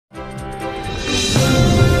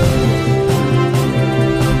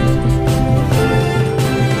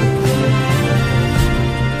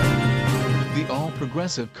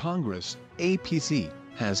Progressive Congress, APC,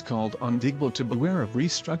 has called on Ndigbo to beware of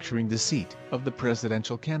restructuring deceit of the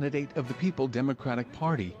presidential candidate of the People Democratic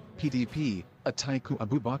Party, PDP, Atiku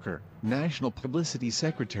Abubakar. National Publicity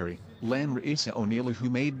Secretary, Lanre Issa-Onilu, who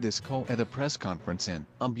made this call at a press conference in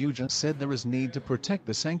Abuja, said there is need to protect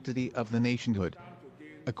the sanctity of the nationhood.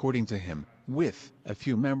 According to him, with a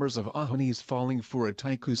few members of Ohaneze falling for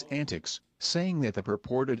Atiku's antics, saying that the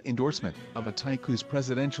purported endorsement of Atiku's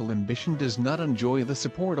presidential ambition does not enjoy the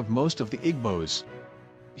support of most of the Igbos.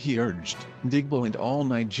 He urged Ndigbo and all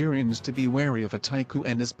Nigerians to be wary of Atiku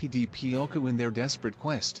and his PDP who in their desperate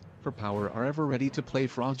quest for power are ever ready to play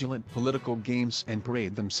fraudulent political games and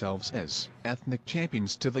parade themselves as ethnic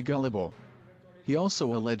champions to the gullible. He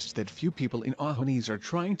also alleged that few people in Ohaneze are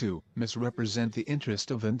trying to misrepresent the interest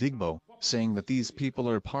of Ndigbo, saying that these people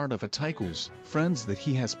are part of Atiku's friends that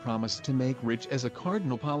he has promised to make rich as a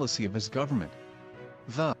cardinal policy of his government.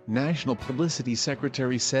 The National Publicity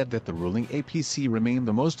Secretary said that the ruling APC remained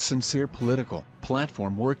the most sincere political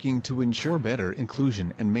platform working to ensure better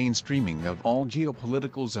inclusion and mainstreaming of all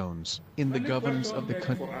geopolitical zones in the governance of the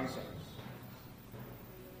country.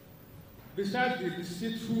 Besides the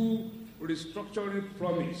deceitful restructuring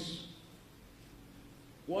promise,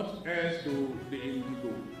 what else do the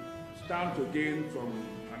Ndigbo stand to gain from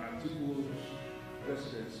an Atiku's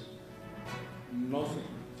presidency? Nothing.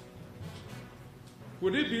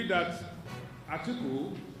 Could it be that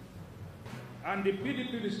Atiku and the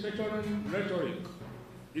PDP restructuring rhetoric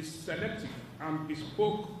is selective and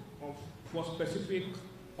bespoke for specific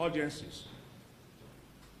audiences?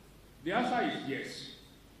 The answer is yes.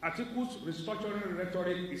 Atiku's restructuring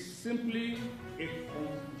rhetoric is simply a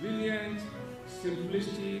convenient,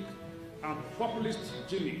 simplistic, and populist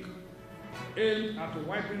gimmick aimed at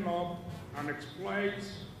wiping up and exploit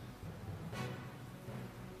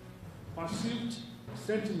perceived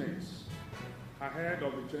sentiments ahead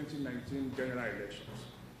of the 2019 general elections.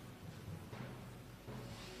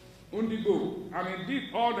 Ndigbo, and indeed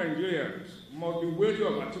all Nigerians, must be wary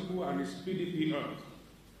of Atiku and his PDP ilk,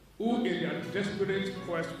 who in their desperate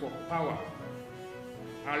quest for power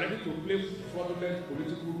are ready to play fraudulent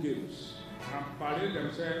political games and parade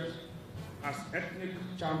themselves as ethnic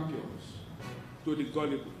champions to the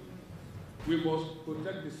gullible. We must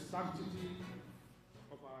protect the sanctity